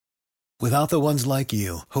Without the ones like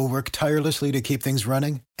you, who work tirelessly to keep things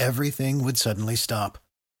running, everything would suddenly stop.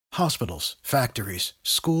 Hospitals, factories,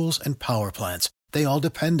 schools, and power plants, they all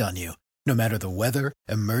depend on you. No matter the weather,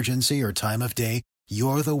 emergency, or time of day,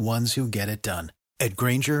 you're the ones who get it done. At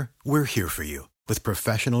Grainger, we're here for you with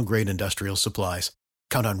professional-grade industrial supplies.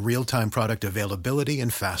 Count on real-time product availability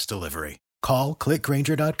and fast delivery. Call, click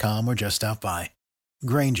Grainger.com, or just stop by.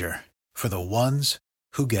 Grainger, for the ones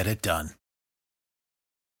who get it done.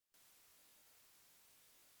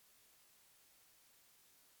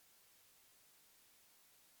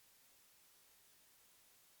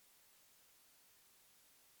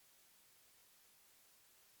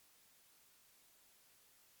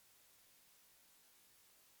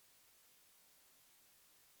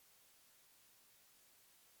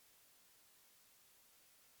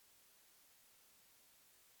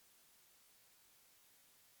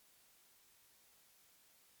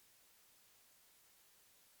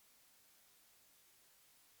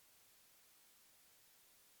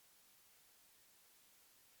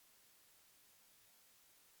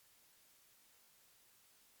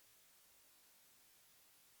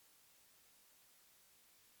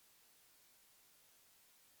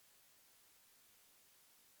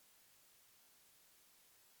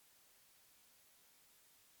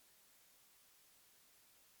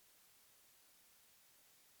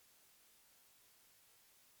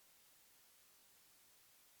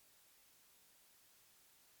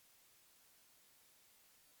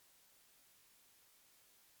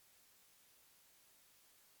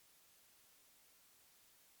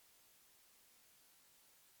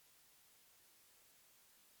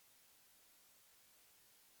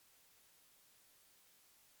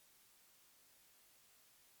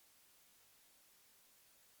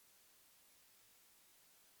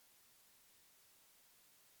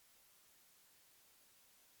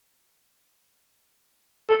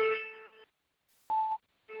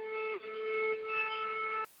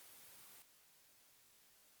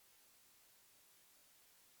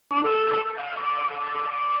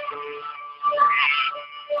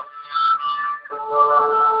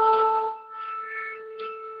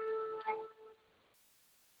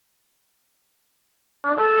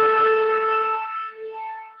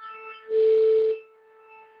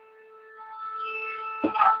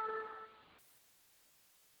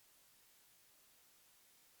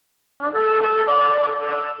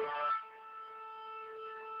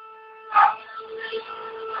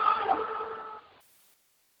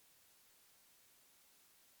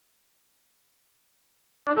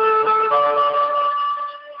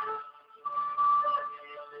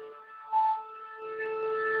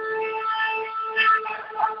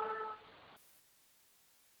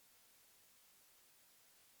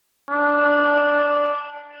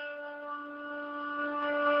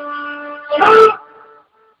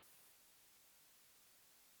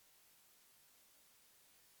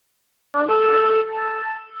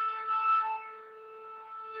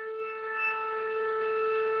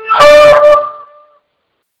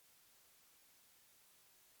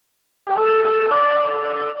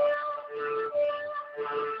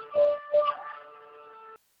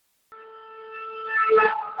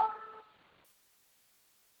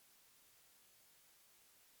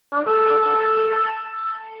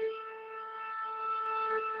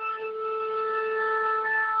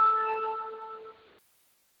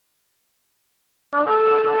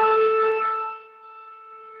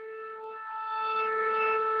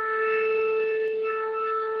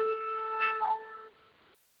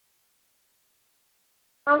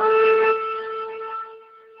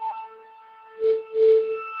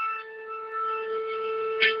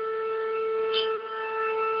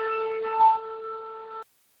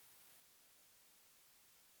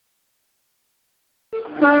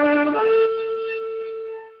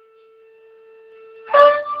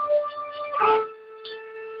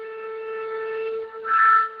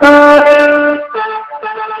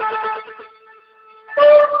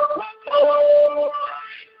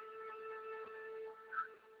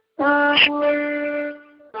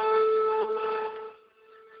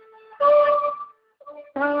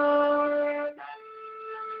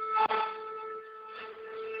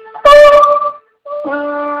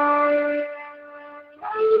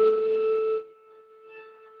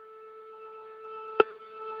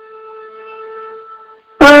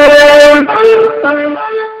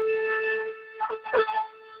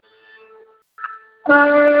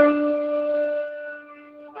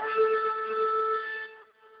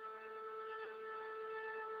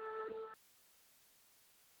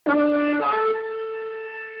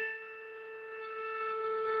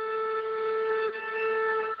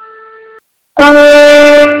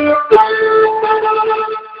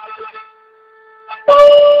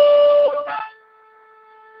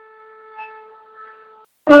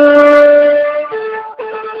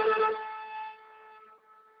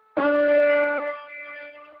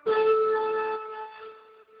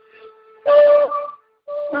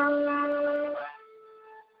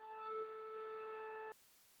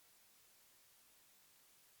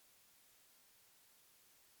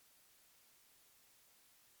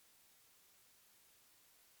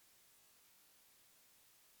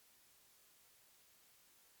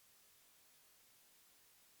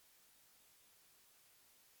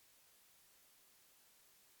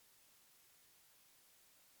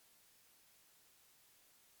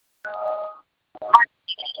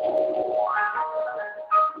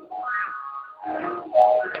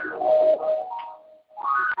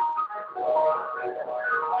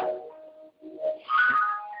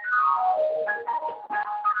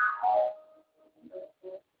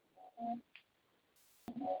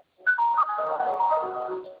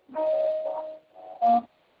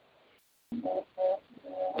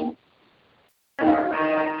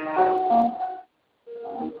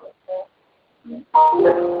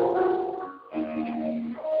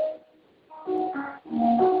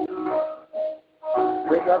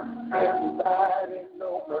 Wake up everybody,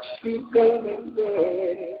 no more sleeping in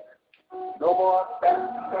bed. No more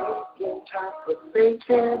thinking, time for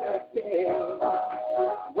thinking again.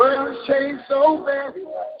 The world has changed so very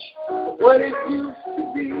much from what it used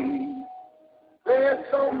to be. There's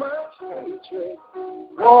so much hatred,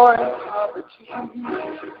 war and poverty.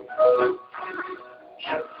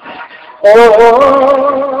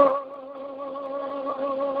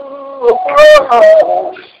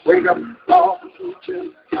 Oh, wake up all the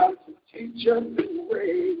teachers, time to teach a new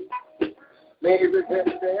way. Maybe then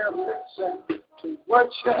they'll listen to what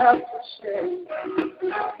you have to say.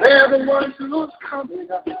 They're the ones who's coming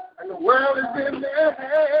up, and the world is in their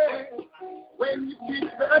hands. When you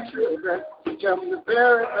teach the children, teach them the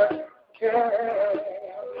very best can.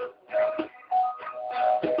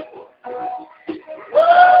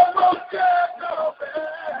 Well, won't get no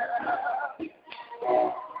better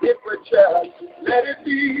if we just let it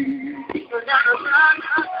be.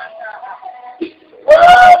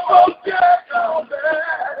 Well, won't get no better.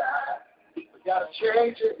 We gotta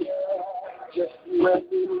change it, just you and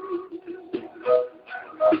me.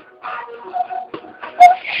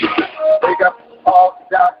 Wake up all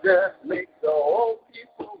the doctors, make the old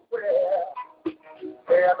people well.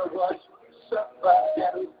 They're the ones who suffer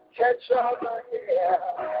and catch all the hair.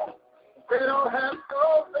 They don't have so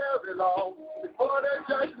very long before their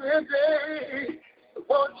judgment day. So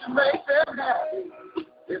won't you make them happy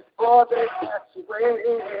before they pass away?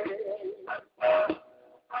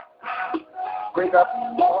 Bring up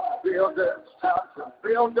all the builders, time to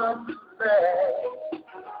build up the land.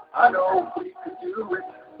 I know we can do it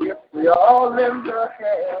if we all lend a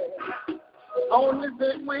hand. The only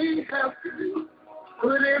thing we have to do,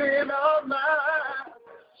 put it in our mind.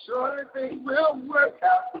 Surely things will work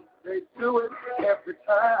out. They do it every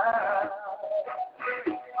time.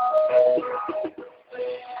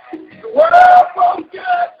 The world won't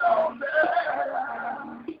get no better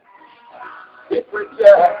if we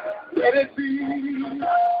just let it be.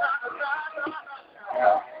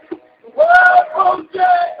 The world won't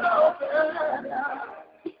get no better.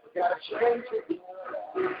 We gotta change it,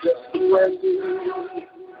 just the way you.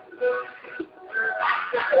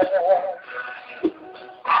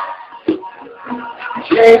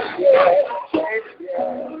 Change it, change it,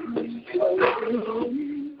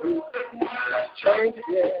 change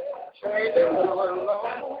it, change it, do it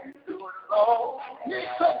alone, do it alone. Need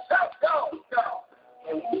some help, go,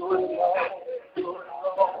 and do it alone, do it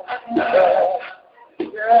alone.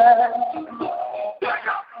 Yeah. Wake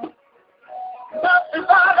up,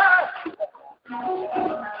 everybody.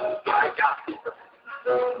 Wake up,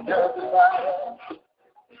 everybody.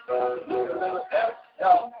 Need a little help,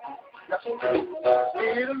 y'all.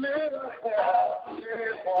 Need a little help.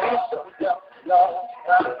 Need some help, y'all.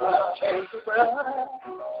 Change the world.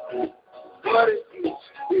 What it used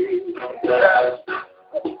to be.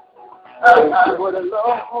 I would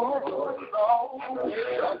alone.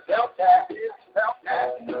 It's help that. It's help that.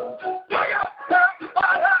 Wake up,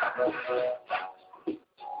 everybody.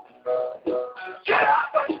 Get up.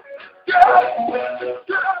 Get up.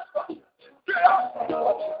 Get up. Get up.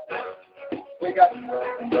 We got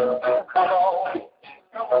come on.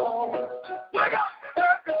 Wake up,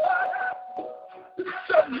 everybody.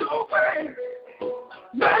 There's no way.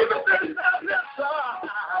 Maybe there's not this time.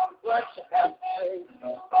 What you have to say.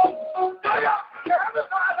 Wake up,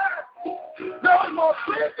 everybody. No more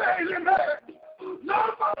sleeping in there. No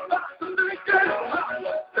more nothing to get.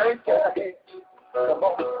 Thank you. Come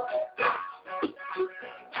on.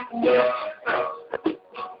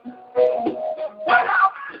 Wake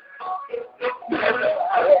up.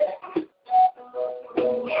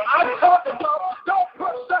 I'm talking about don't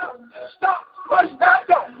push down. Stop, push that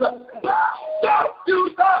door. Stop,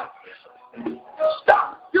 use that. Stop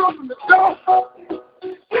using the door.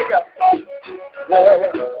 Wake up.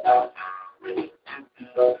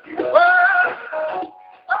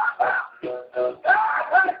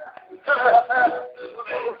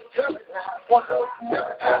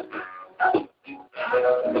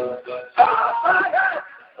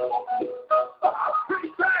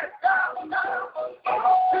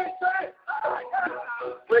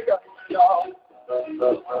 Wake up, y'all.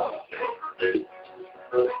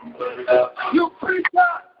 You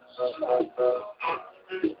preacher.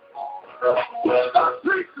 Stop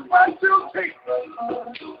preaching what you teach.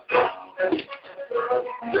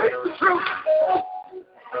 Teach the truth.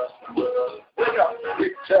 Wake up,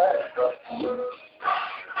 preacher.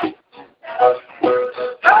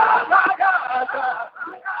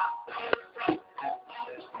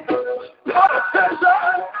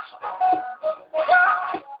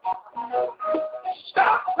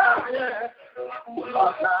 Stop crying.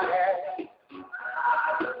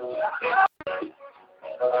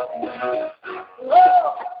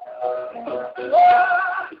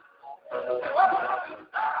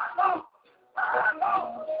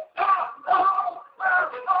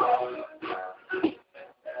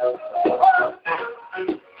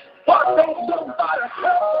 Why don't somebody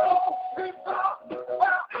help me?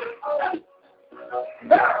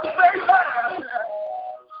 Help me,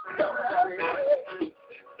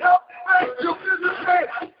 help me, you businessman.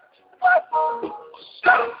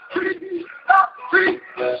 Stop cheating, stop cheating,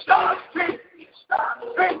 stop cheating, stop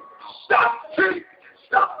cheating, stop cheating,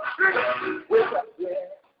 stop cheating. Wake up there,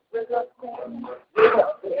 wake up there, wake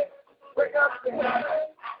up there, wake up there.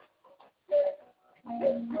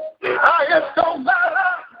 It don't matter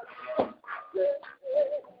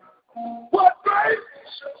what race,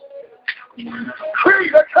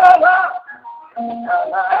 creed, or color.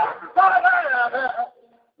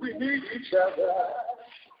 We need each other.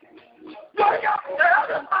 Wake up,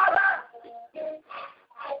 everybody.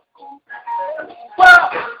 Well,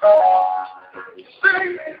 see,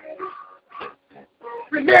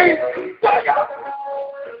 we need, wake up,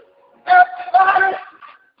 everybody.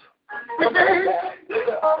 We need,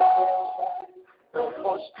 no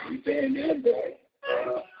more sleeping in bed.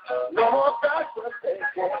 No more backward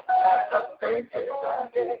thinking.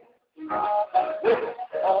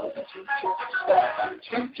 All the teachers start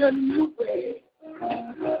teaching new ways.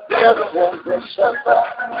 They're the ones that suffer.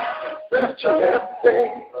 Teach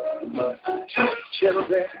everything. Teach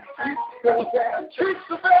children. Teach children. Teach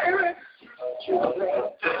the baby. Children.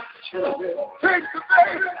 Children. Teach the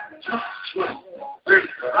baby. Children.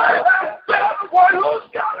 Teach the baby. They're the one who's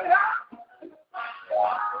got it out.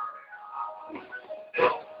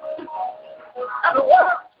 And the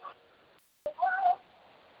world.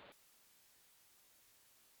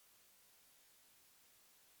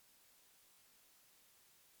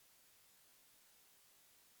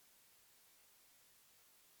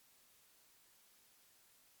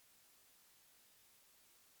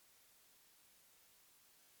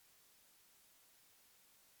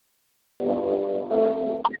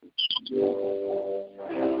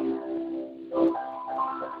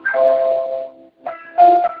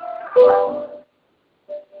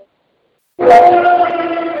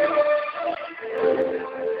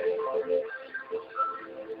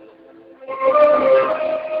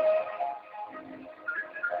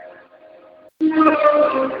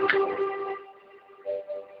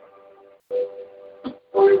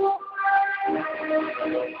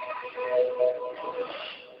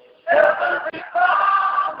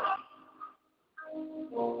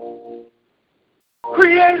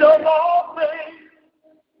 Creator of all things,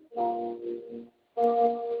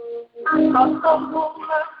 I humble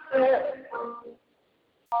myself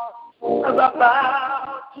as I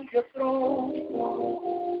bow to your throne.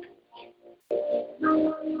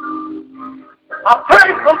 I pray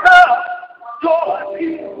for love, joy,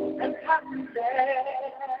 peace, and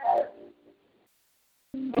happiness.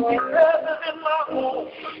 Be present in my home.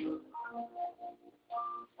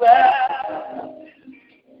 Well,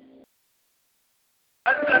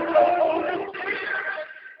 and let the Holy Spirit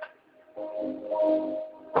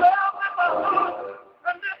dwell in my heart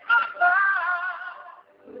and in my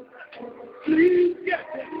life. Please get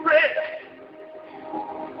me ready.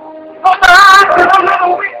 I'm not a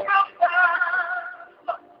little weak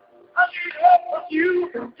sometimes. I need help from you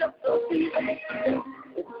just to be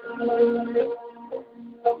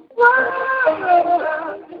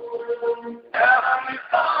Heavenly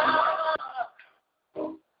Father,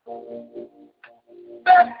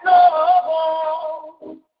 that's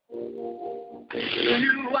all. To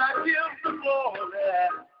you I give the glory,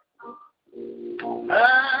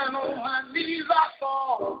 and on my knees I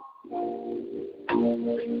fall.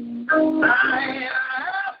 I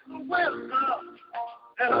have the wisdom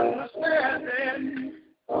and understanding.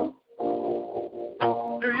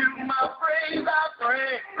 To you my praise I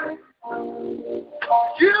bring.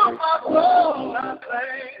 You my soul I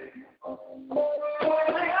sing.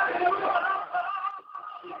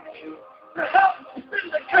 To help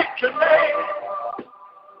vindicate your name.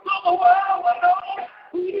 So the world will know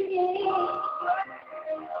who you are.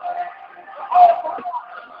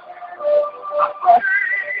 I pray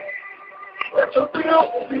that your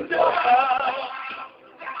will be done.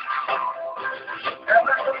 And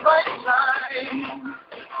at the right time,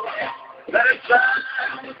 let it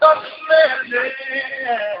shine with understanding.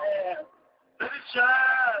 Let it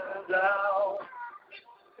shine down.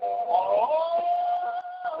 Oh,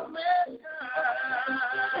 mankind.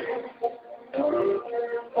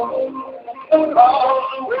 All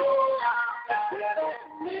the way.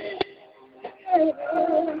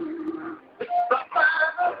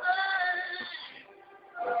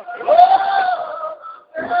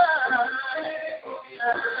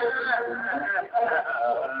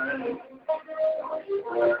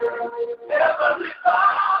 Heavenly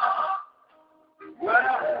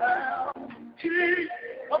King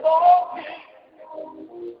of all kings.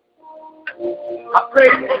 I pray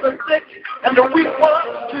for the sick and the weak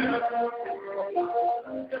ones too.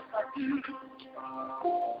 Yes, I do.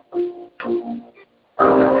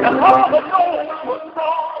 And all the those who are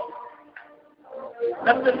strong,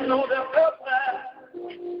 let them know they're helpless.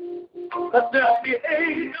 Let them be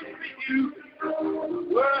able for you.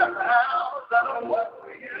 World that'll work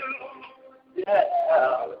for you. Yeah.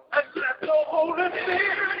 And let the Holy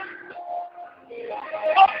Spirit.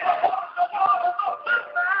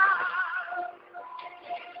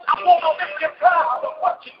 I want to make you proud of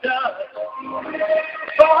what you've done.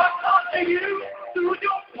 So I come to you through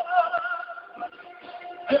your blood.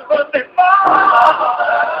 Heavenly Father,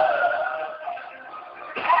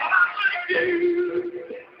 I thank you.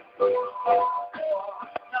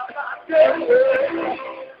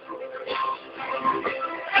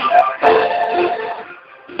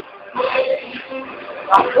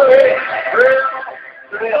 I pray,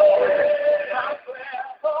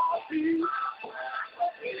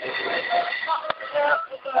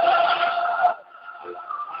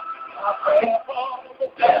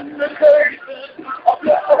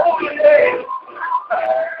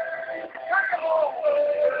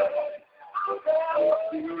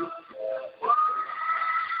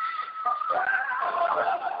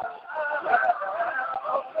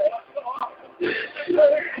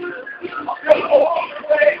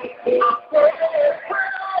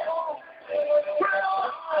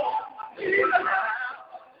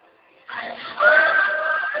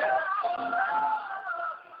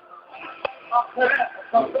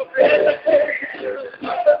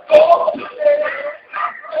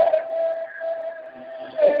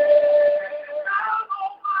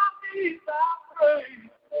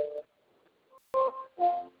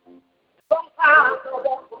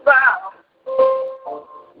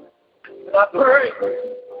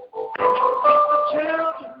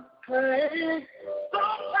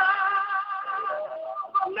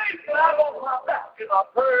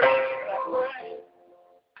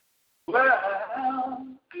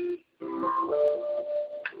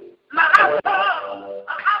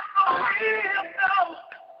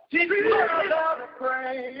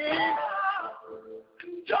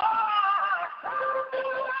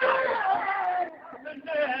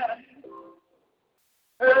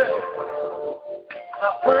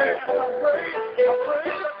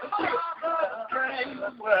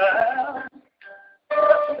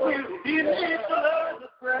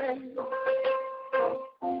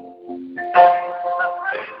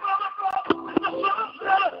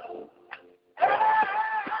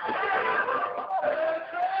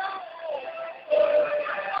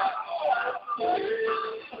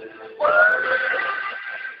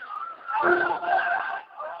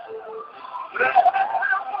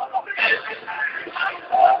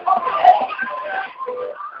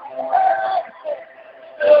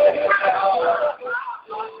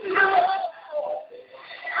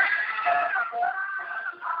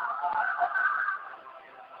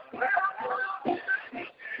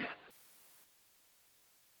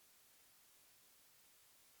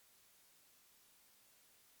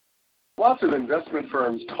 Lots of investment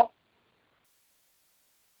firms talk.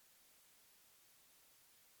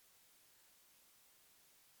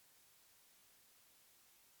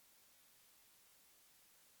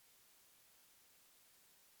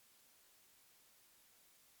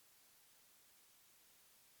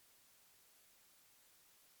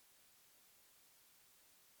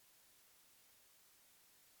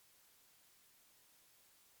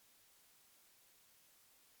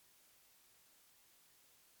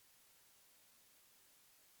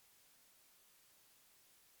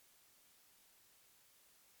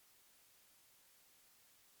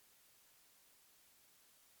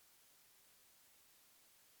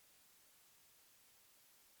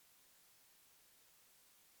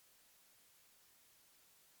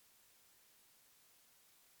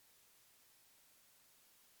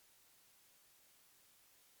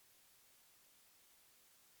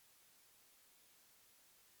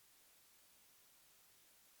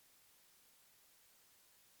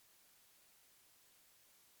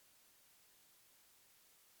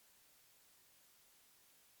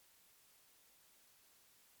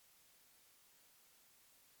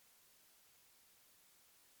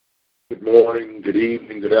 Good morning, good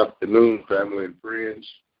evening, good afternoon, family and friends.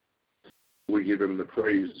 We give him the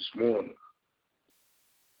praise this morning.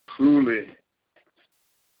 Truly,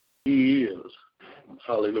 he is,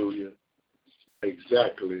 hallelujah,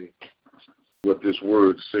 exactly what this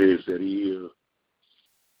word says that he is.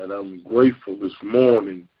 And I'm grateful this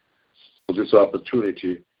morning for this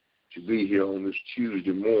opportunity to be here on this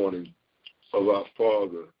Tuesday morning of our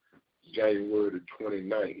Father January the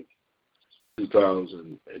 29th,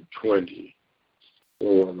 2020.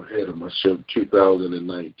 Oh, I'm ahead of myself,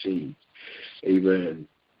 2019. Amen.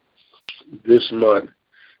 This month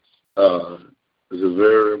is a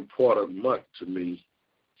very important month to me.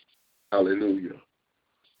 Hallelujah.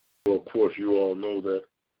 Well, of course, you all know that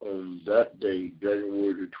on that day,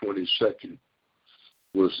 January the 22nd,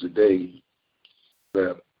 was the day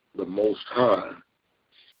that the Most High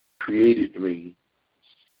created me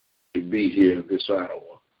to be here this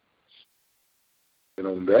hour. And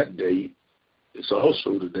on that date, it's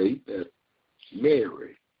also the date that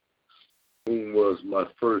Mary, whom was my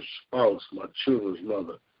first spouse, my children's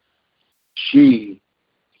mother, she,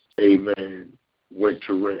 amen, went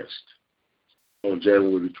to rest on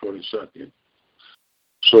January the 22nd.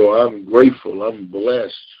 So I'm grateful, I'm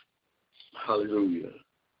blessed, hallelujah.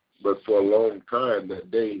 But for a long time,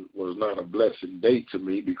 that day was not a blessed day to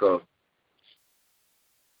me because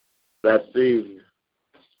that thing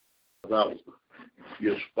about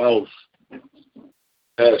your spouse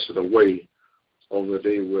passing away on the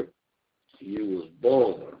day when you was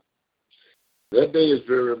born, that day is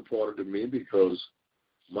very important to me because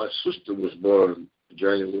my sister was born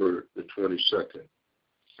January the 22nd.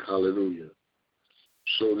 Hallelujah.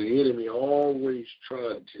 So the enemy always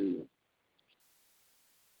tried to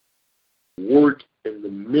work in the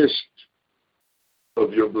midst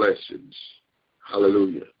of your blessings.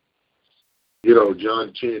 Hallelujah. You know,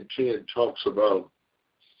 John 10:10 talks about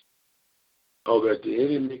how that the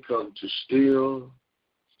enemy comes to steal,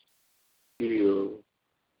 kill,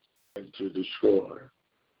 and to destroy.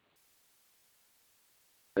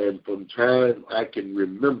 And from time I can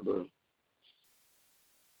remember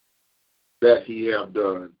that he have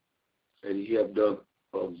done, and he have done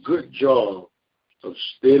a good job of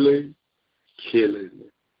stealing,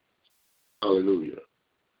 killing. Hallelujah.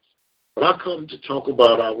 But I come to talk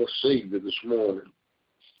about our Savior this morning.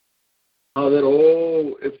 How that,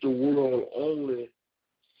 if the world only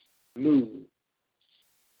knew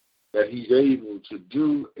that he's able to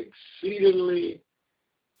do exceedingly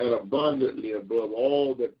and abundantly above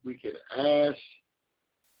all that we can ask,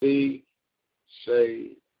 think,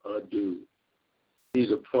 say, or do.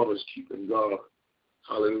 He's a promise-keeping God.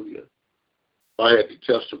 Hallelujah. If I had to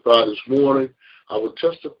testify this morning, I would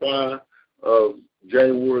testify of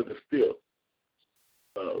January the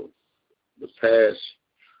 5th, the past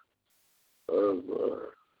of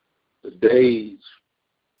the days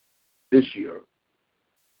this year.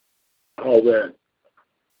 All that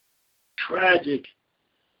tragic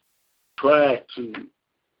tried to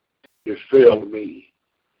befell me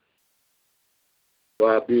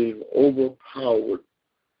by being overpowered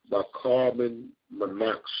by carbon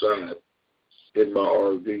monoxide in my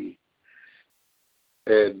RV.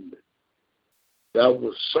 And that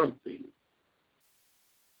was something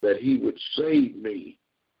that he would save me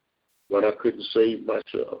when I couldn't save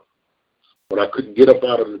myself, when I couldn't get up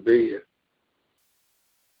out of the bed.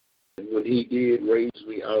 And when he did raise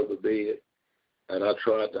me out of the bed, and I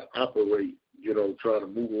tried to operate, trying to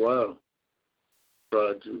move around,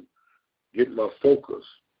 trying to get my focus,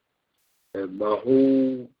 and my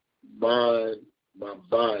whole mind, my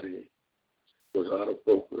body was out of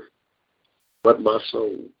focus, but my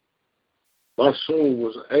soul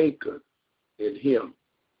was anchored in him.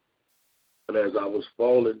 And as I was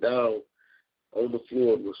falling down on the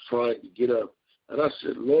floor and was trying to get up, and I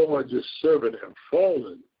said, Lord, your servant have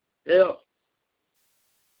fallen, help.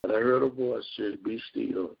 And I heard a voice say, be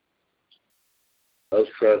still. I was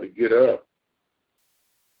trying to get up,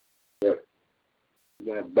 but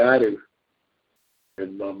my body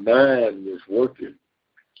and my mind was working,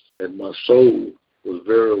 and my soul was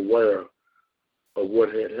very aware of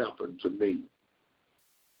what had happened to me.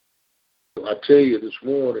 So I tell you this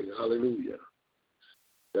morning, hallelujah,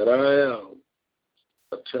 that I am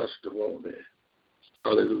a testimony.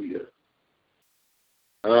 Hallelujah.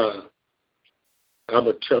 I'm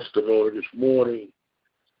a testimony this morning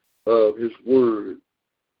of his word.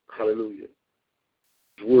 Hallelujah.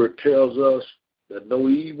 His word tells us that no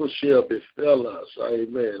evil shall befell us.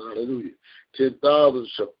 Amen. Hallelujah. 10,000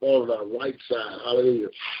 shall fall on our right side. Hallelujah.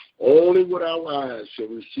 Only with our eyes shall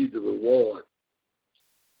we see the reward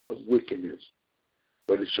of wickedness,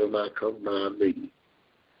 but it shall not come nigh me.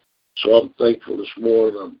 So I'm thankful this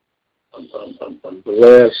morning. I'm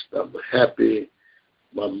blessed. I'm happy.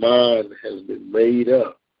 My mind has been made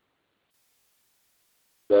up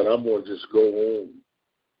that I'm going to just go on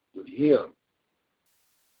with him,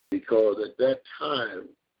 because at that time,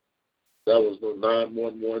 there was no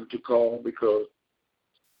 911 to call because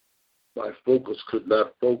my focus could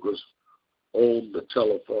not focus on the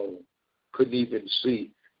telephone. Couldn't even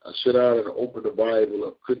see I sat down and opened the Bible.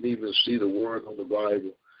 I couldn't even see the word on the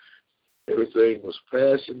Bible. Everything was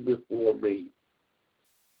passing before me,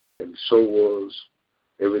 and so was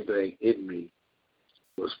everything in me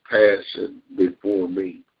was passing before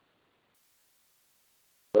me.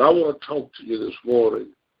 But I want to talk to you this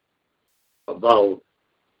morning about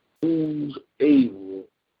who's able,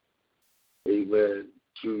 amen,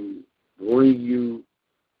 to bring you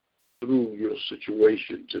through your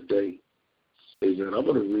situation today. Amen. I'm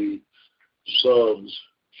going to read Psalms,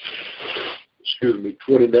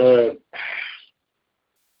 29,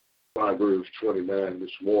 Proverbs 29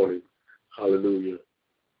 this morning. Hallelujah.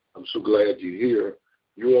 I'm so glad you're here.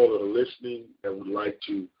 You all that are listening and would like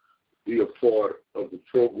to be a part of the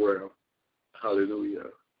program, hallelujah,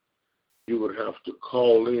 you would have to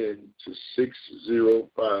call in to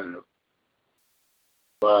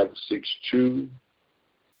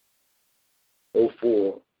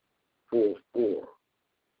 605-562-0444.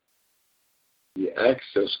 The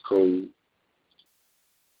access code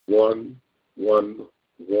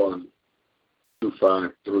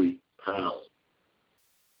 111253 pound.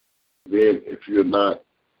 Then if you're not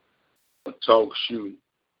a talk shoe,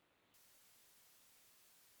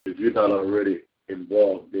 if you're not already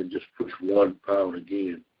involved, then just push 1 pound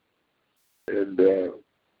again. And it'll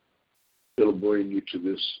bring you to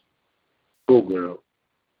this program.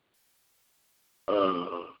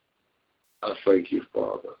 I thank you,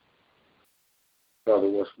 Father. Father,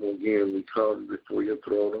 once more again, we come before your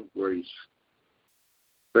throne of grace,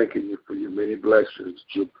 thanking you for your many blessings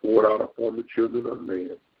that you poured out upon the children of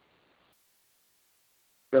man.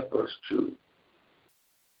 Help us to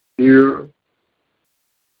hear,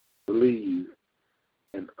 believe,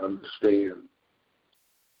 and understand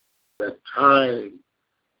that time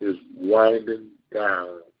is winding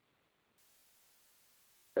down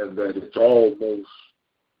and that it's almost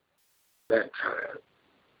that time.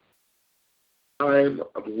 Time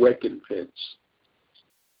of recompense.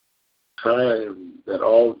 Time that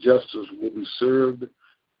all justice will be served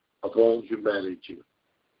upon humanity.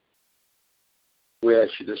 We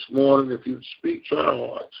ask you this morning if you speak to our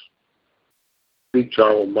hearts, speak to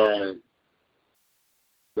our mind,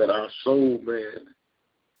 that our soul, man,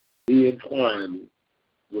 be entwined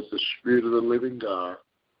with the Spirit of the living God.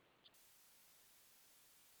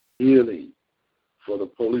 Healing for the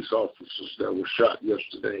police officers that were shot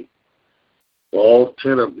yesterday. For all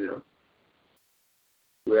 10 of them.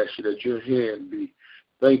 We ask you that your hand be.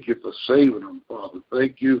 Thank you for saving them, Father.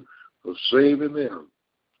 Thank you for saving them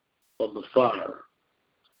from the fire.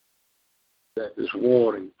 That this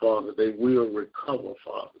warning, Father, they will recover,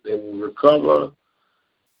 Father. They will recover,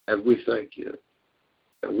 and we thank you.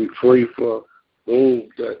 And we pray for those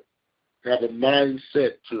that have a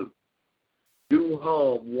mindset to do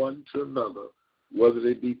harm one to another, whether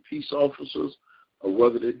they be peace officers or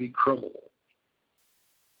whether they be criminals,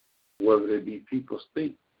 whether they be people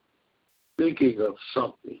thinking of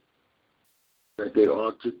something that they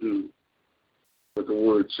ought to do, but the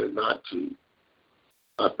word said not to.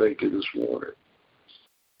 I thank you this morning.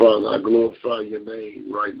 Father, I glorify your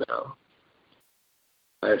name right now.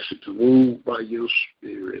 I ask you to move by your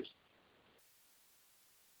Spirit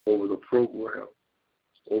over the program,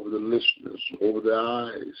 over the listeners, over the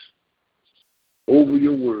eyes, over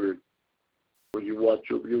your word. When you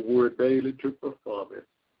watch over your word daily to perform it.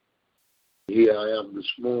 Here I am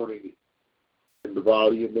this morning in the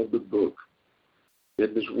volume of the book,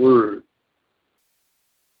 in this word.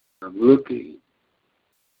 I'm looking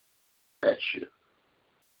at you,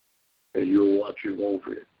 and you're watching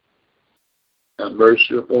over it. Have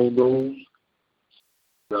mercy upon those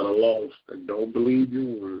that are lost and don't believe your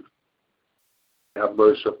word. Have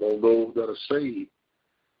mercy upon those that are saved,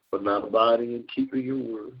 but not abiding and keeping your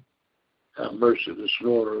word. Have mercy this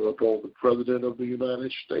morning upon the President of the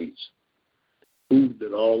United States, who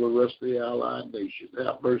and all the rest of the allied nations.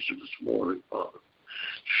 Have mercy this morning, Father.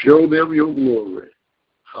 Show them your glory.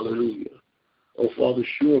 Hallelujah. Oh, Father,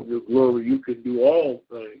 show them your glory. You can do all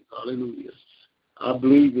things. Hallelujah. I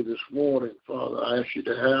believe you this morning, Father. I ask you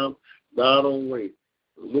to have thine own way.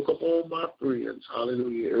 Look upon my friends.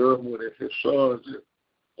 Hallelujah. Erwin and his sons and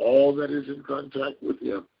all that is in contact with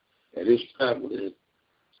him and his family and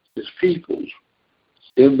his peoples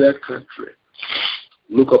in that country.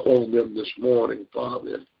 Look upon them this morning,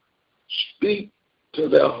 Father. Speak to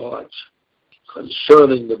their hearts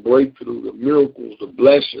concerning the breakthrough, the miracles, the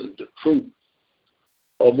blessings, the truth.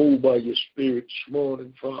 Or move by your Spirit this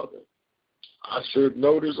morning, Father. I serve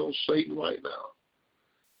notice on Satan right now.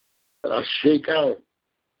 And I shake out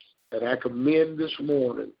and I commend this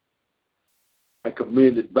morning. I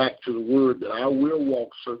commend it back to the word that I will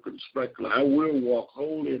walk circumspectly. I will walk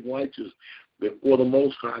holy and righteous before the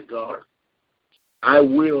Most High God. I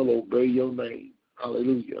will obey your name.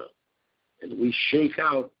 Hallelujah. And we shake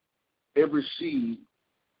out every seed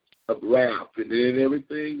of wrath and then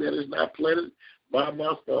everything that is not planted by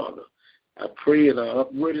my Father. I pray and I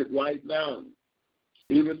uproot it right now,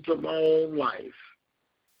 even to my own life.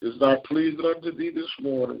 It's not pleasing unto thee this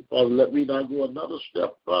morning. Father, let me not go another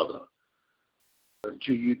step further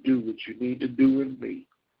until you do what you need to do in me,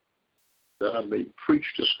 that I may preach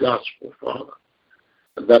this gospel, Father,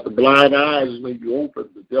 and that the blind eyes may be opened,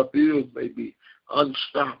 the deaf ears may be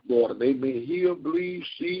unstopped, Lord, and they may hear, believe,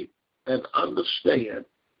 see, and understand,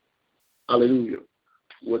 hallelujah,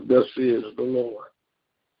 what thus is the Lord.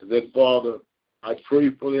 And then, Father, I pray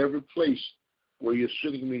for every place where you're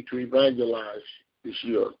sending me to evangelize this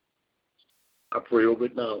year. I pray over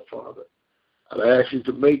it now, Father. And I ask you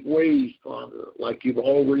to make ways, Father, like you've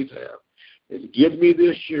always have. And give me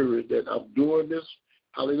this assurance that I'm doing this,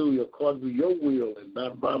 hallelujah, according to your will and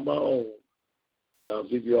not by my own. I'll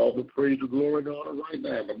give you all the praise, the glory, and honor right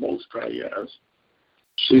now in the Most High, yes.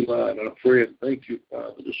 Selah, and I pray and thank you,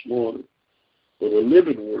 Father, this morning for the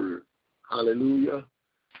living word. Hallelujah.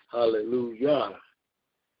 Hallelujah.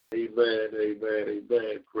 Amen, amen,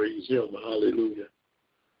 amen. Praise him. Hallelujah.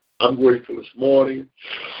 I'm grateful this morning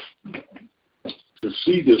to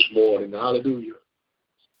see this morning, hallelujah,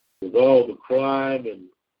 with all the crime and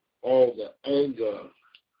all the anger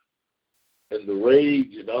and the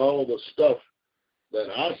rage and all the stuff that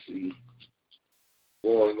I see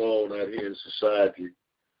going on out here in society.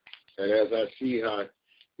 And as I see how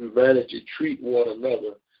humanity treat one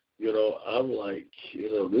another, you know, I'm like,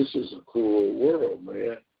 you know, this is a cruel world,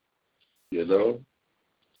 man, you know.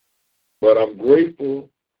 But I'm grateful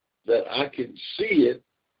that I can see it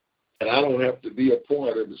and I don't have to be a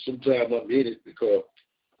part of it. Sometimes I'm in it because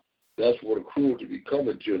that's what the cruelty be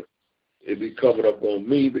coming to. It be coming up on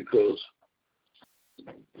me because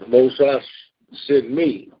the Most High sent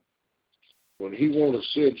me. When he want to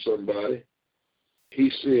send somebody, he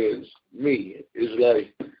sends me. It's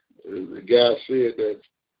like the guy said that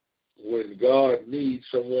when God needs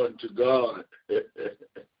someone to guard,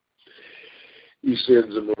 he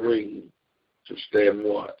sends a Marine to stand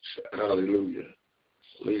watch. Hallelujah.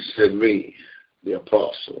 He sent me, the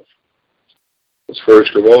apostle.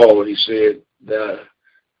 First of all, he said that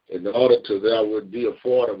in order to that would be a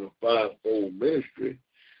part of a fivefold ministry,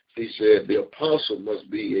 he said the apostle must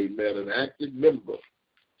be, amen, an active member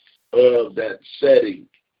of that setting.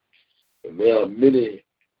 And there are many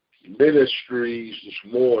ministries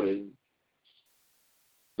this morning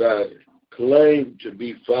that claim to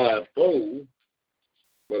be fivefold,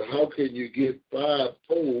 but how can you get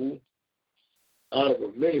fivefold out of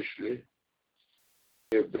a ministry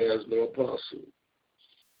if there's no apostle?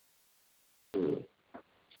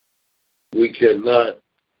 We cannot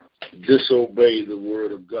disobey the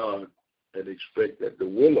word of God and expect that the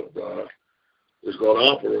will of God is going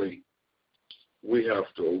to operate. We have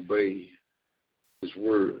to obey his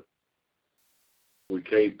word. We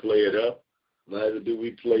can't play it up, neither do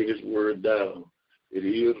we play his word down. It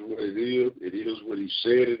is what it is. It is what he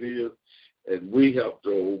said it is. And we have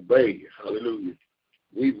to obey. Hallelujah.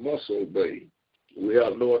 We must obey. We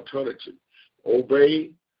have no alternative.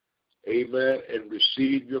 Obey, amen, and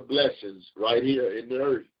receive your blessings right here in the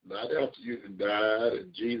earth. Not after you died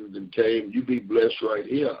and Jesus came. You be blessed right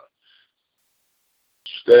here.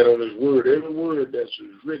 Stand on his word. Every word that's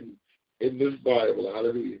written in this Bible,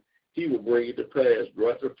 hallelujah, he will bring it to pass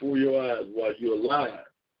right before your eyes while you're alive.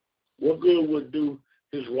 What good would do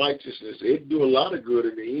his righteousness? It'd do a lot of good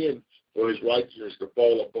in the end for his righteousness to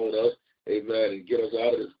fall upon us, amen, and get us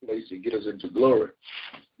out of this place and get us into glory.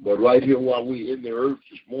 But right here while we're in the earth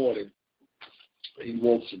this morning, he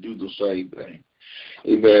wants to do the same thing.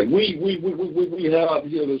 Amen. We have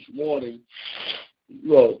here this morning,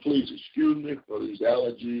 you all please excuse me for these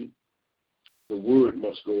allergies. The word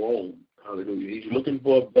must go on. Hallelujah. He's looking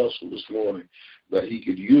for a vessel this morning that he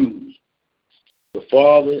could use. The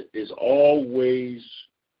Father is always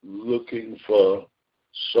looking for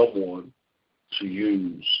someone to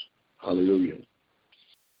use. Hallelujah.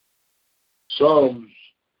 Psalms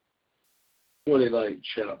 29th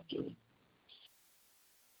chapter.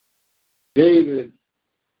 David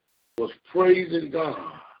was praising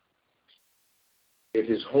God in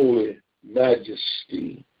his holy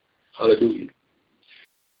majesty. Hallelujah.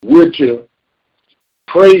 We're to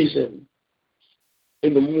praise him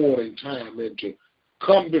in the morning time and to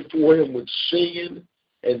come before him with singing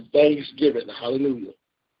and thanksgiving. Hallelujah.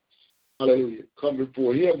 Hallelujah. Come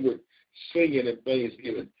before him with singing and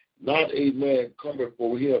thanksgiving. Not, amen, come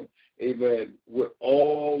before him, amen, with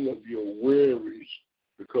all of your worries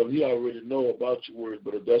because he already know about your worries.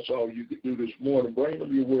 But if that's all you could do this morning, bring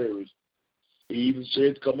them your worries. He even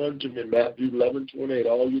said, come unto me, Matthew 11:28,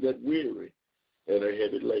 all you that weary and are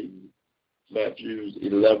heavy laden. Matthew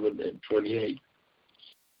 11:28.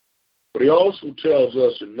 But he also tells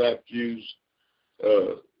us in Matthew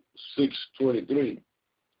 6:23.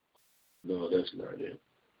 No, that's not it.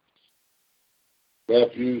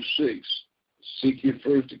 Matthew 6. Seek ye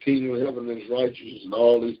first the kingdom of heaven and his righteousness, and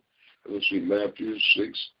all these. Let's see, Matthew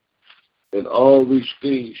 6. And all these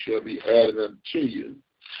things shall be added unto you.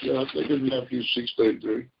 Yeah, I think it's Matthew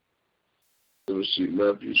 6:33. Let me see,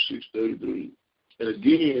 Matthew 6:33. And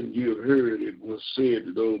again, you have heard it was said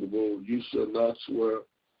to those of old, you shall not swear.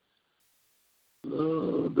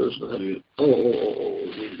 No, that's not it.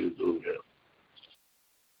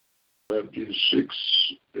 Matthew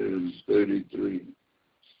 6:33.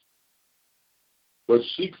 But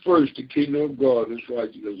seek first the kingdom of God and his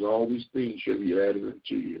righteousness, all these things shall be added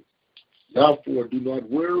unto you. Therefore, do not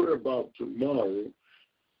worry about tomorrow,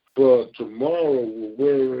 for tomorrow will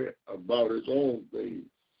worry about its own thing.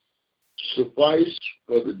 Suffice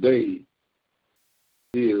for the day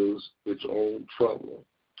is its own trouble.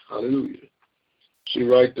 Hallelujah. See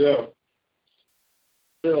right there,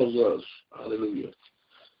 tells us, hallelujah,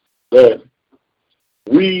 that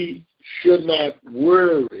we should not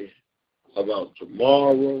worry about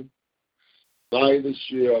tomorrow, neither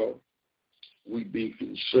shall we be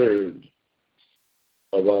concerned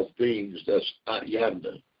about things that's out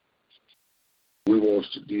yonder. We want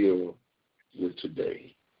to deal with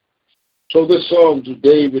today. So this Psalm to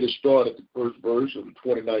David is started at the first verse of the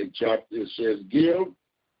 29th chapter. It says, give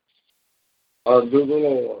unto the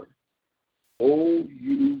Lord, O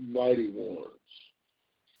you mighty ones.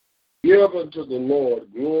 Give unto the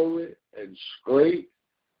Lord glory and strength.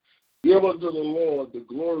 Give unto the Lord the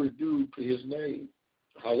glory due to his name.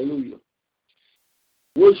 Hallelujah.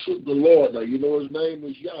 Worship the Lord. Now, you know his name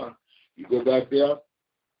is Yah. You go back there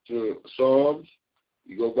to Psalms.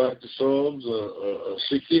 You go back to Psalms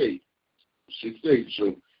 68. 68.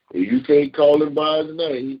 So if you can't call him by his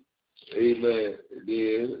name, amen,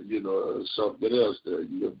 then, you know, something else that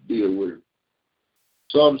you have to deal with.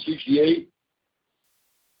 Psalm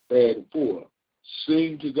 68:4.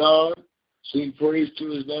 Sing to God. Sing praise to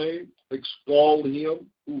his name. Extol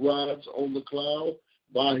him who rides on the cloud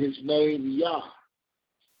by his name Yah,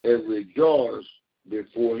 and rejoice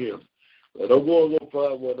before him. And I'm going to go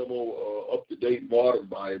find one of them up-to-date modern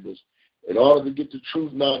Bibles. In order to get the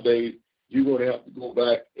truth nowadays, you're going to have to go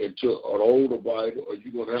back into an older Bible, or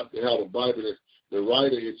you're going to have a Bible that the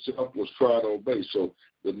writer itself was trying to obey. So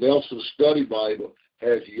the Nelson Study Bible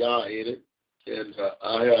has Yah in it, and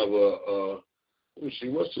I have let me see,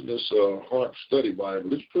 what's in this Harp Study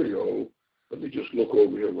Bible? It's pretty old. Let me just look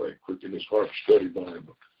over here right quick in this Harp Study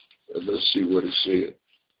Bible, and let's see what it said.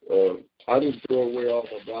 I didn't throw away all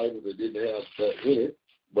my Bibles that didn't have that in it,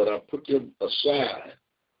 but I put them aside,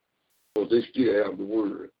 so they still have the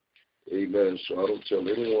Word. Amen. So I don't tell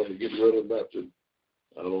anyone to get rid of nothing.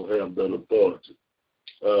 I don't have that authority.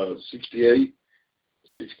 68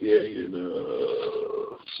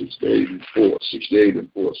 and 4.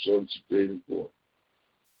 Psalm 68 and 4.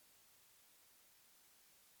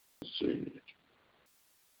 Let's see.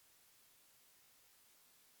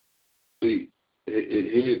 See,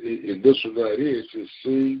 and this one right here, it says,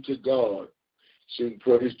 sing to God. Sing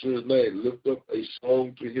praise to his name. Lift up a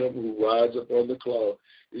song to him who rides upon the cloud.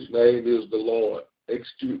 His name is the Lord.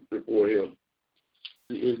 Execute before him.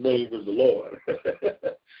 His name is the Lord.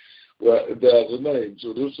 Well, there's a name.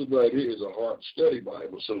 So this one right here is a Harp Study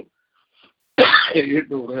Bible. So it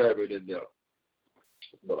don't have it in there.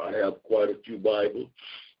 But I have quite a few Bibles.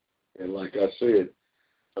 And like I said,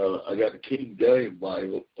 I got the King James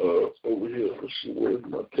Bible over here. Let's see, where's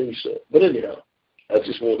my case at? But anyhow, I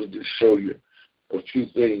just wanted to show you a few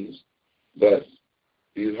things that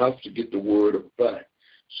you have to get the word of fact.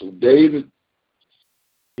 So David,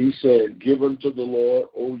 he said, give unto the Lord,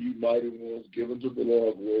 O you mighty ones, give unto the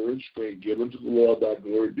Lord glory and strength, give unto the Lord thy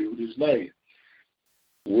glory due his name.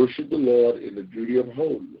 Worship the Lord in the beauty of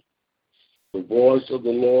holiness. The voice of the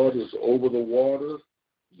Lord is over the waters,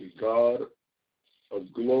 the God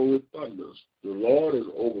of glory thunders. The Lord is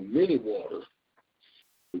over many waters.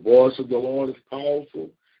 The voice of the Lord is powerful.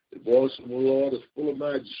 The voice of the Lord is full of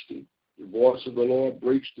majesty. The voice of the Lord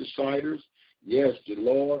breaks the ciders. Yes, the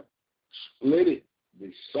Lord split it,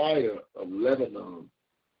 the cider of Lebanon.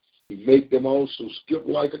 He make them also skip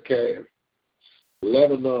like a calf.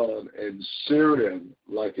 Lebanon and Syrian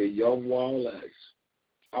like a young wild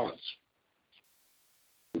ox.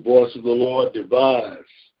 The voice of the Lord divides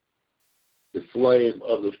the flame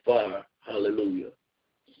of the fire. Hallelujah.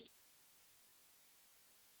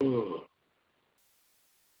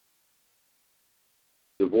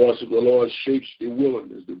 The voice of the Lord shakes the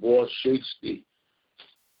wilderness. The voice shakes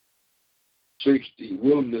the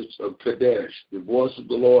wilderness of Kadesh. The voice of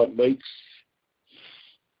the Lord makes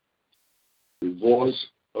the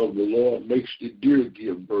deer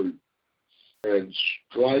give birth and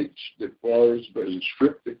stripes the forest and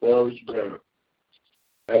strip the forest bare.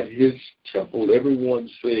 At his temple, everyone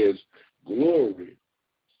says, glory.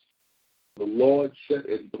 The Lord sat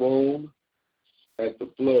enthroned at the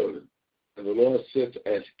flood, and the Lord sits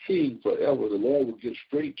as king forever. The Lord will give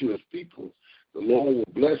strength to his people. The Lord will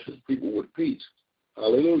bless his people with peace.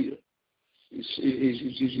 Hallelujah.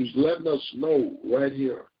 He's letting us know right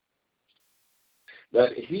here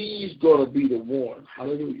that he's going to be the one.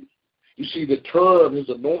 Hallelujah. You see, the term, his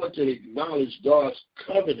anointed, acknowledged God's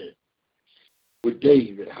covenant with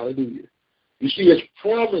David. Hallelujah. You see, his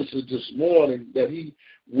promises this morning that he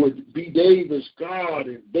would be David's God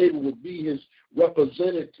and David would be his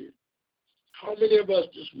representative. How many of us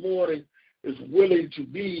this morning is willing to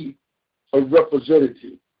be a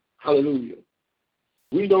representative? Hallelujah.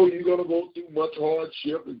 We know you're going to go through much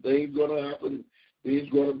hardship and things going to happen, things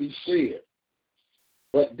going to be said.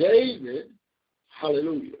 But David,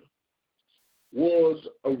 hallelujah, was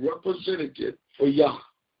a representative for Yah.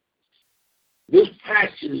 This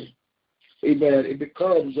passage, amen, it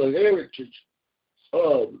becomes a heritage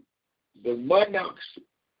of the monarchs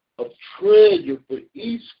of treasure for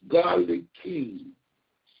each godly king.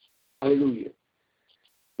 Hallelujah.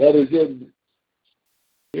 That is in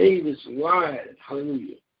David's line.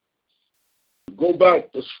 Hallelujah. Go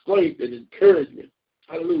back to strength and encouragement.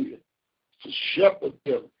 Hallelujah. To shepherd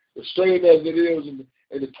them. The same as it is in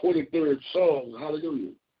the 23rd Psalm.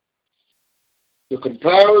 Hallelujah. The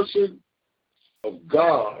comparison of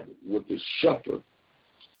God with the shepherd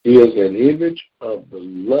is an image of the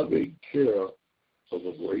loving care of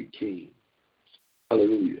a great king.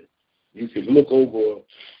 Hallelujah. You can look over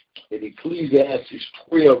in Ecclesiastes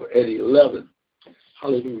 12 and 11.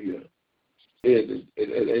 Hallelujah.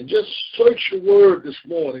 And just search your word this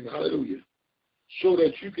morning. Hallelujah. So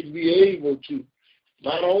that you can be able to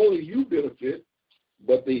not only you benefit,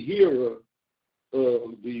 but the hearer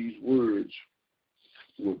of these words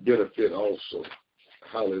will benefit also.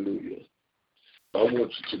 Hallelujah. I want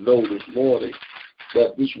you to know this morning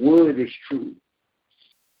that this word is true.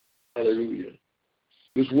 Hallelujah.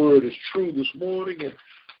 This word is true this morning, and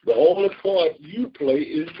the only part you play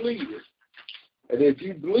is bleeding. And if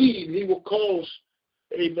you bleed, he will cause,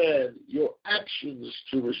 amen, your actions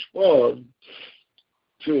to respond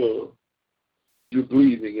to your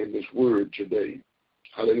believing in this word today.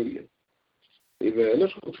 Hallelujah. Amen.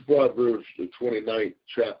 Let's go to Proverbs, the 29th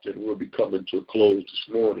chapter, and we'll be coming to a close this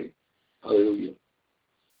morning. Hallelujah.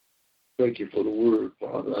 Thank you for the word,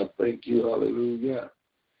 Father. I thank you. Hallelujah.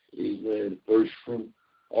 Amen. First fruit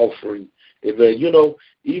offering. Amen. You know,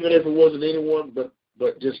 even if it wasn't anyone but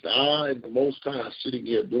just I and the Most High sitting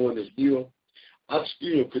here doing this deal, I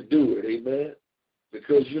still could do it. Amen.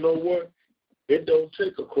 Because you know what? It don't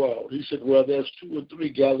take a crowd. He said, well, there's 2 or 3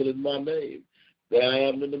 gathered in my name. There I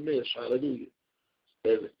am in the midst. Hallelujah.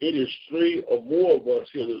 And it is 3 or more of us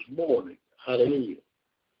here this morning. Hallelujah.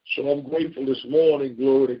 So I'm grateful this morning,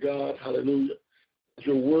 glory to God. Hallelujah. That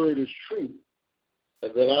your word is true.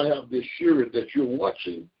 And that I have the assurance that you're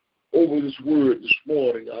watching over this word this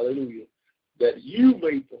morning. Hallelujah. That you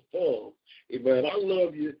may perform. Amen. I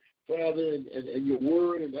love you, Father, and your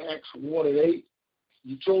word in Acts 1 and 8.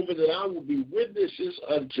 You told me that I will be witnesses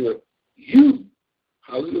unto you.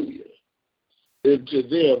 Hallelujah. And to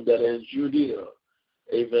them that are in Judea.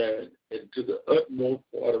 Amen. And to the utmost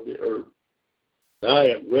part of the earth. I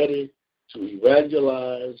am ready to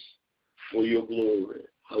evangelize for your glory.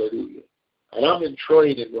 Hallelujah. And I'm in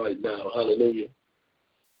training right now. Hallelujah.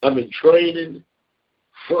 I'm in training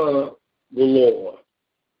for the Lord.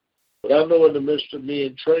 But I know in the midst of me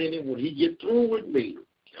in training, when he get through with me,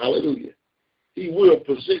 hallelujah, he will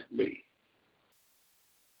present me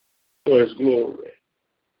for his glory.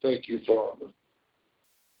 Thank you, Father.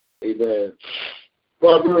 Amen.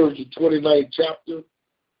 Proverbs, the 29th chapter.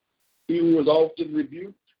 He who is often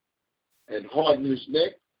rebuked and hardened his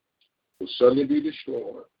neck will suddenly be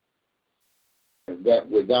destroyed, and that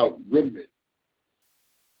without remnant.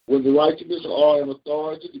 When the righteous are in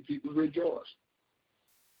authority, the people rejoice.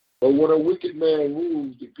 But when a wicked man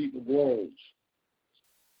rules, the people groans.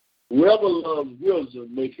 Whoever loves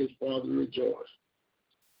wisdom makes his father rejoice.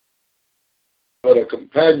 But a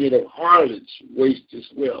companion of harlots wastes his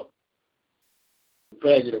wealth. A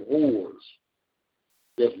companion of whores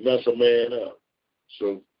just mess a man up.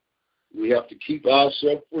 So we have to keep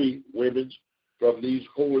ourselves free, women, from these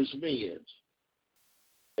whorish men.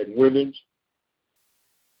 and women's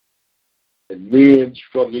and men's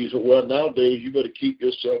from these. Well, nowadays you better keep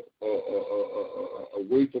yourself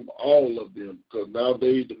away from all of them, because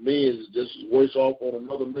nowadays the men is just as worse off on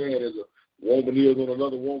another man as a woman is on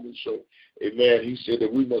another woman. So, amen, he said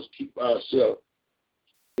that we must keep ourselves,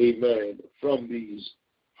 amen, from these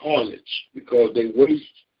harlots, because they waste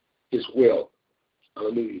his wealth.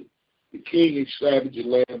 Hallelujah. The king established the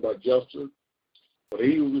land by justice, but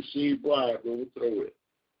he who received bribes overthrow it.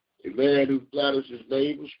 A man who flatters his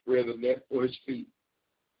neighbor spread a net for his feet.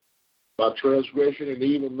 By transgression, an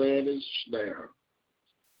evil man is snared,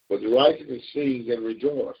 but the righteous sing and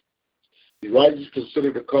rejoice. The righteous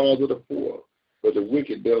consider the cause of the poor, but the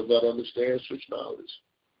wicked does not understand such knowledge.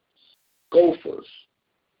 Gophers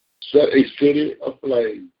set a city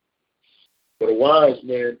aflame, but a wise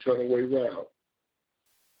man turn away wrath.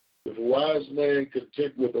 If a wise man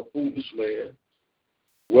content with a foolish man,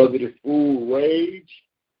 whether the fool rage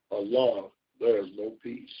or law, there is no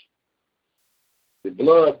peace. The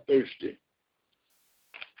bloodthirsty.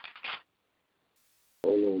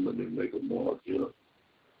 Hold on, let me make a mark here.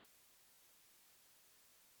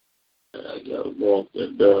 I got to mark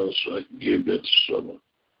that down so I can give that to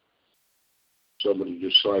some of the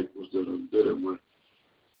disciples that I'm dealing with.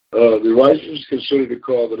 The righteous consider the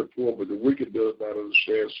cause of the poor, but the wicked does not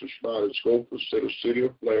understand such knowledge. Scoffers set a city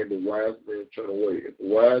aflame, the wise man turn away. If the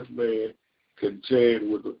wise man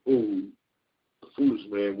contend with the foolish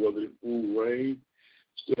man, whether the fool reign,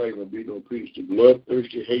 still ain't going to be no peace. The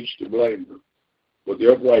bloodthirsty hates the blameless, but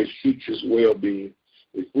the upright seeks his well-being.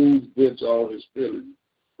 The fool vents all his feelings,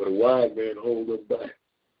 but a wise man holds them back.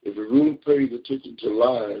 If a ruler pays attention to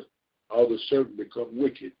lies, all the servants become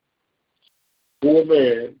wicked. Poor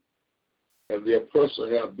man and the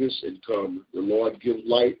oppressor have this in common: the Lord gives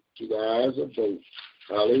light to the eyes of both.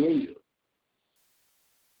 Hallelujah.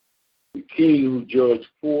 The king who judged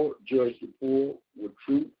the poor with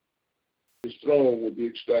truth, his throne will be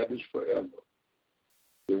established forever.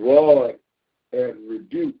 The rod and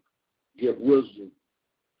rebuke give wisdom,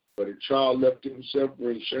 but a child left to himself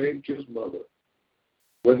brings shame to his mother.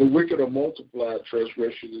 When the wicked are multiplied,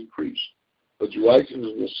 transgression increase, but the righteous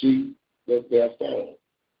will see that they are fall.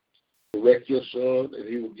 Correct your son, and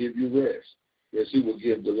he will give you rest. Yes, he will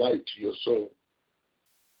give delight to your soul.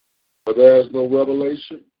 For there is no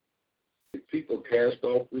revelation, the people cast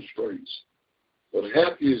off restraints. But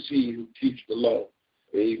happy is he who keeps the law.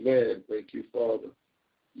 Amen. Thank you, Father.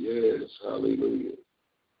 Yes, hallelujah.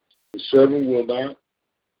 The servant will not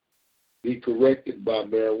be corrected by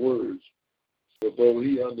mere words, but though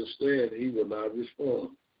he understand, he will not respond.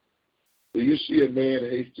 Do you see a man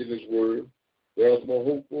hasting his word? There is more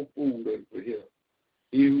hope for food than for him.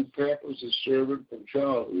 He who pampers his servant from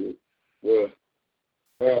childhood will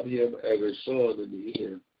have him as a son in the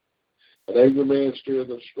end. An angry man stirs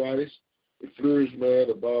up strife, a furious man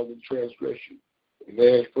abounds in transgression. A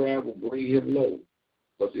man's pride will bring him low,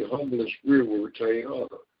 but the humble in spirit will retain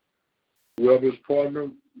honor. Whoever is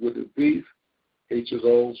partnered with a thief hates his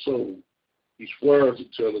own soul. He swears to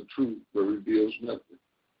tell the truth, but reveals nothing.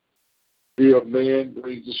 Fear of man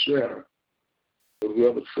brings the share, but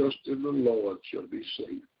whoever trusts in the Lord shall be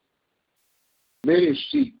safe. Many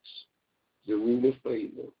seeks the rule of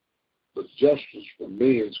favor, but justice from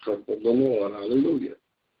men comes from the Lord. Hallelujah.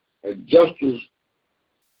 And justice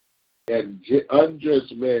and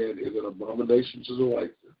unjust man is an abomination to the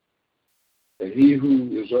righteous. And he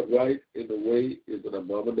who is upright in the way is an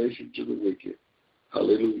abomination to the wicked.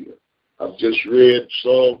 Hallelujah. I've just read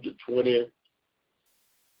Psalm the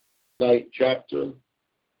 29th chapter,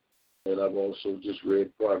 and I've also just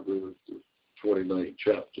read Proverbs the 29th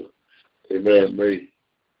chapter. Amen. May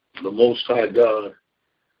the Most High God,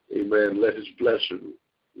 amen, let his blessing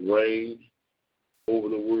reign over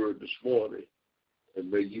the word this morning.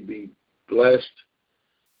 And may you be blessed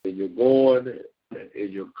in your going and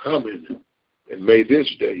in your coming. And may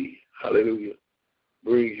this day, hallelujah,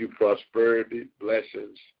 bring you prosperity,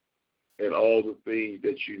 blessings, and all the things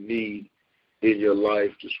that you need in your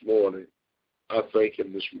life this morning. I thank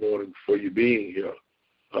him this morning for you being here.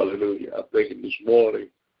 Hallelujah. I thank him this morning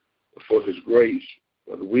for his grace.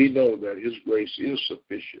 But we know that his grace is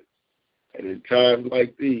sufficient. And in times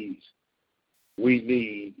like these, we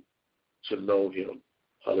need to know him.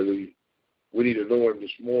 Hallelujah. We need to know him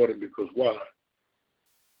this morning because why?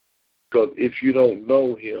 Because if you don't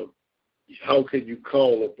know him, how can you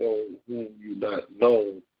call upon whom you not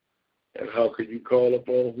know? And how can you call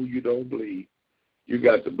upon who you don't believe? You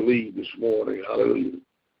got to believe this morning. Hallelujah.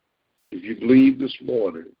 If you believe this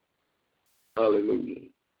morning, hallelujah,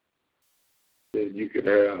 then you can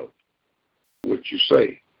have what you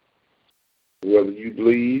say. Whether you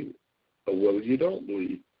believe or whether you don't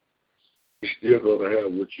believe, you're still going to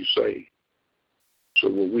have what you say. So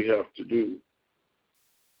what we have to do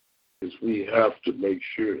is we have to make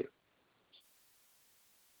sure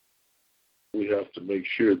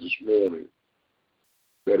this morning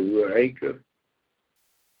that we're anchored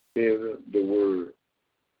in the Word.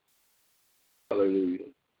 Hallelujah.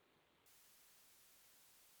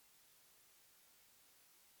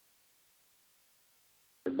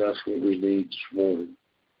 And that's what we need this morning,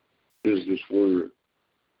 is this Word.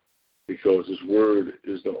 Because this Word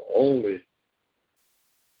is the only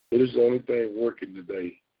thing working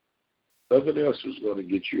today. Nothing else is going to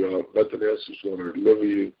get you out. Nothing else is going to deliver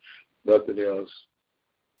you. Nothing else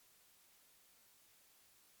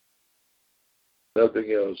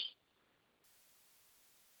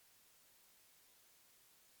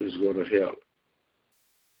is going to help.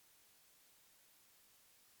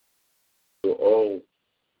 So all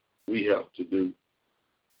we have to do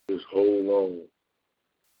is hold on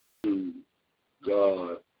to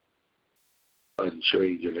God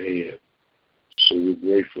unchanging hand. So we're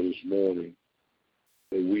grateful this morning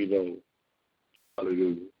that we know,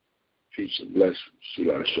 hallelujah, peace and blessings.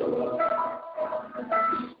 Shalom, shalom.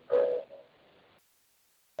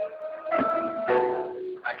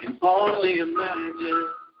 I can only imagine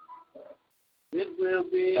it will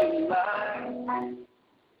be like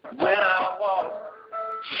when I walk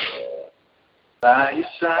by your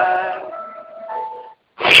side.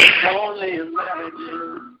 I can only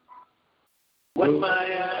imagine what my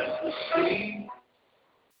eyes will see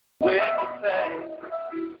when the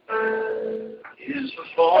path is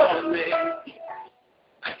before me.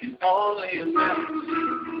 I can only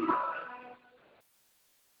imagine.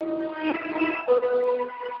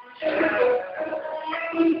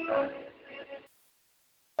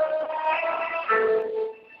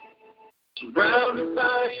 Surrounded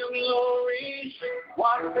by your glory,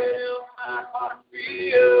 what will my heart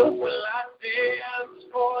feel? Will I dance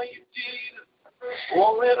for you, Jesus?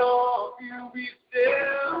 Or in all you be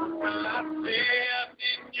still? Will I stand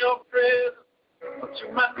in your presence? Or to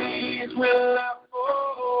my knees will I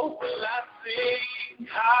fall? Will I sing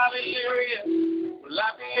hallelujah? Will I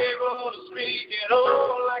be able to speak it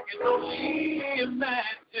all? I can only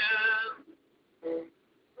imagine.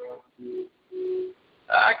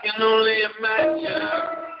 I can only imagine.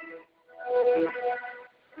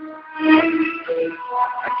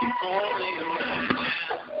 I can only imagine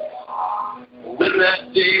when that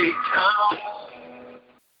day comes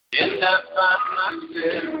and I find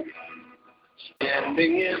myself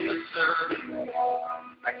standing in the sun.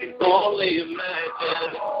 I can only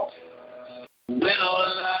imagine when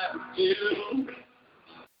all I do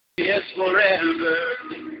is forever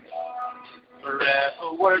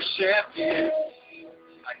worship you.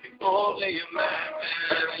 I can only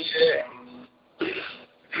imagine, yeah.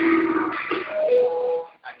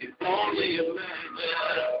 I can only imagine.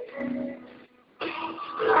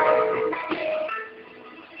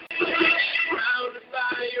 Surrounded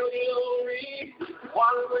by your glory,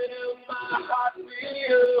 what will my heart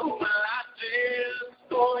feel? Will I dance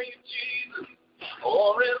for you, Jesus?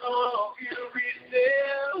 Or in all you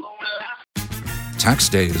reveal? Tax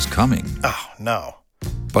day is coming. Oh, no.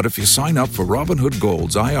 But if you sign up for Robinhood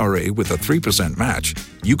Gold's IRA with a 3% match,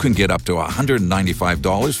 you can get up to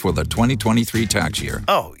 $195 for the 2023 tax year.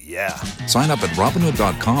 Oh, yeah. Sign up at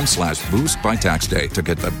Robinhood.com/boost by tax day to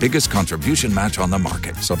get the biggest contribution match on the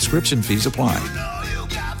market. Subscription fees apply.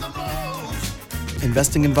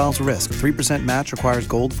 Investing involves risk. 3% match requires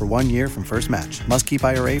gold for 1 year from first match. Must keep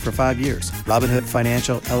IRA for 5 years. Robinhood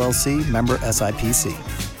Financial, LLC, member SIPC.